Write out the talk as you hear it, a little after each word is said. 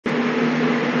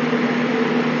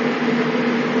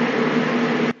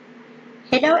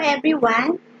Hello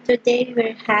everyone! Today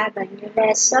we'll have a new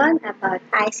lesson about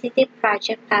ICT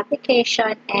project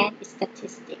publication and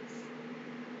statistics.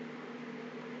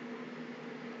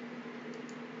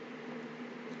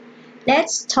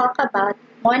 Let's talk about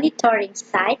monitoring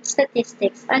site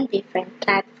statistics on different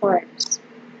platforms.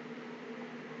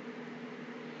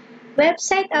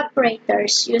 Website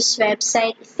operators use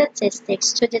website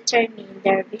statistics to determine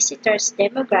their visitors'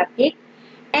 demographic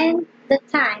and the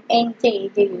time and day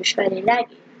they usually log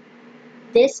in.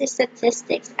 These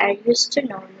statistics are used to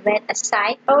know when a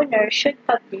site owner should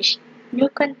publish new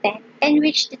content and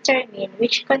which determine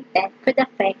which content could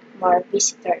affect more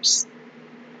visitors.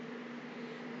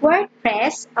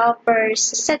 WordPress offers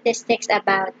statistics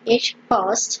about each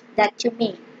post that you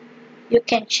make. You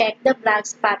can check the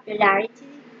blog's popularity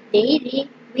daily,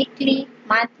 weekly,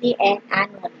 monthly, and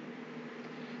annually.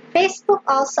 Facebook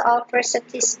also offers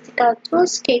statistical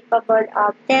tools capable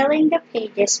of telling the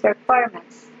page's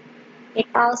performance. It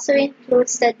also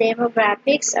includes the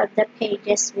demographics of the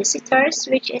page's visitors,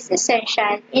 which is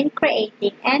essential in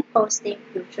creating and posting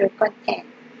future content.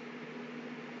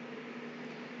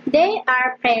 There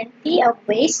are plenty of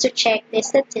ways to check the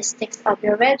statistics of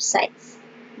your websites.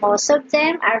 Most of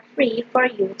them are free for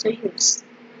you to use.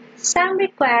 Some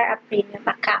require a premium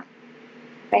account.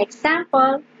 For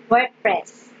example,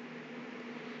 WordPress.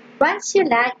 Once you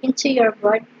log into your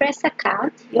WordPress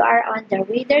account, you are on the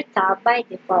Reader tab by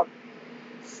default.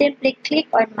 Simply click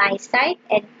on My Site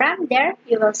and from there,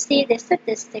 you will see the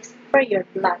statistics for your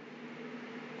blog.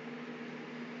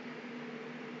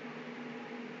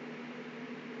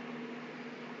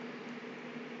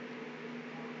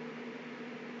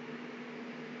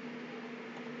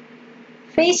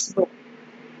 Facebook.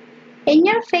 In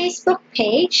your Facebook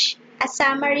page, a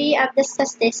summary of the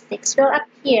statistics will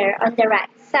appear on the right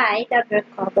side of your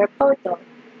cover photo.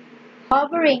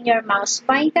 Hovering your mouse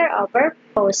pointer over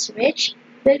Post Reach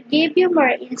will give you more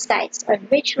insights on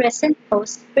which recent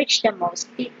posts reach the most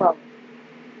people.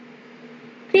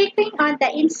 Clicking on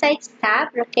the Insights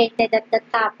tab located at the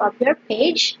top of your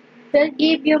page will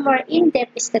give you more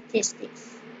in-depth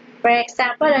statistics. For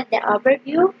example, on the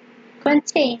Overview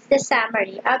contains the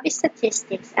summary of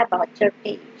statistics about your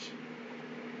page.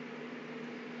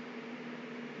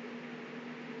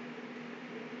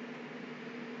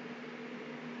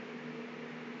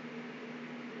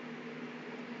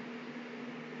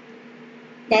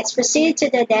 Let's proceed to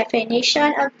the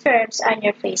definition of terms on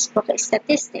your Facebook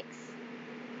statistics.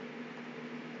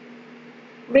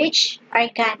 Reach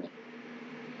organic.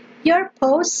 Your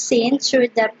posts seen through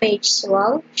the page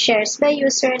wall, shares by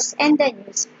users, and the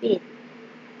news feed.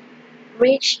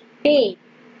 Reach paid.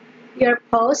 Your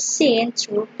posts seen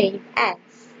through paid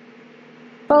ads.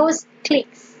 Post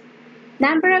clicks.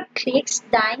 Number of clicks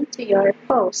done to your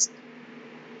post.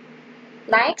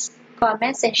 Likes,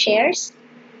 comments, and shares.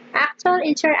 Actual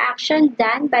interaction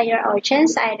done by your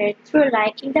audience either through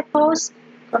liking the post,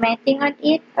 commenting on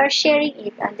it, or sharing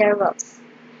it on their walls.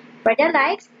 For the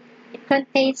likes, it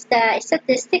contains the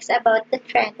statistics about the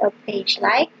trend of page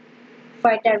like.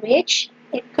 For the reach,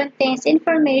 it contains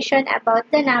information about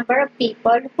the number of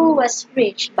people who was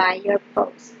reached by your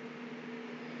post.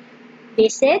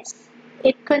 Visits,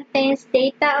 it contains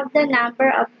data of the number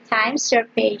of times your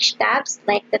page tabs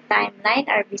like the timeline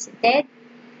are visited.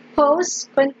 Posts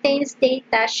contains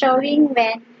data showing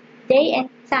when, day and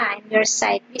time your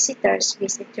site visitors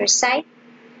visit your site.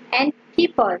 And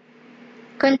people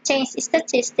contains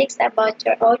statistics about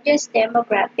your audience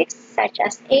demographics such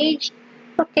as age,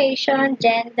 location,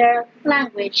 gender,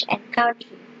 language, and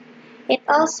country. It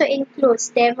also includes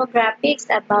demographics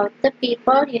about the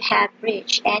people you have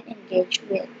reached and engaged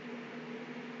with.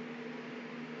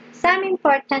 Some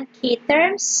important key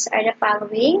terms are the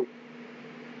following.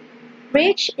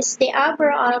 Reach is the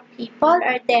overall people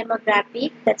or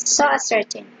demographic that saw a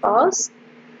certain post.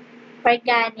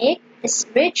 Organic is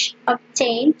reach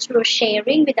obtained through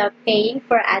sharing without paying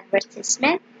for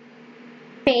advertisement.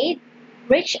 Paid,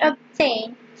 reach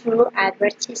obtained through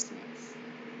advertisements.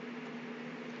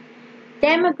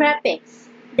 Demographics,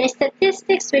 the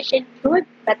statistics which include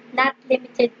but not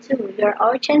limited to your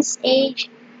audience age,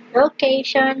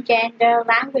 location, gender,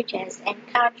 languages, and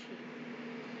country.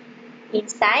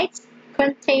 Insights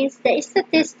contains the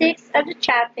statistics of the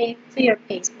traffic to your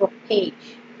Facebook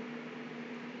page.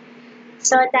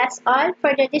 So that's all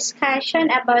for the discussion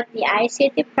about the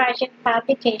ICT project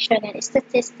publication and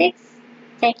statistics.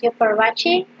 Thank you for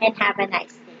watching and have a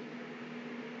nice day.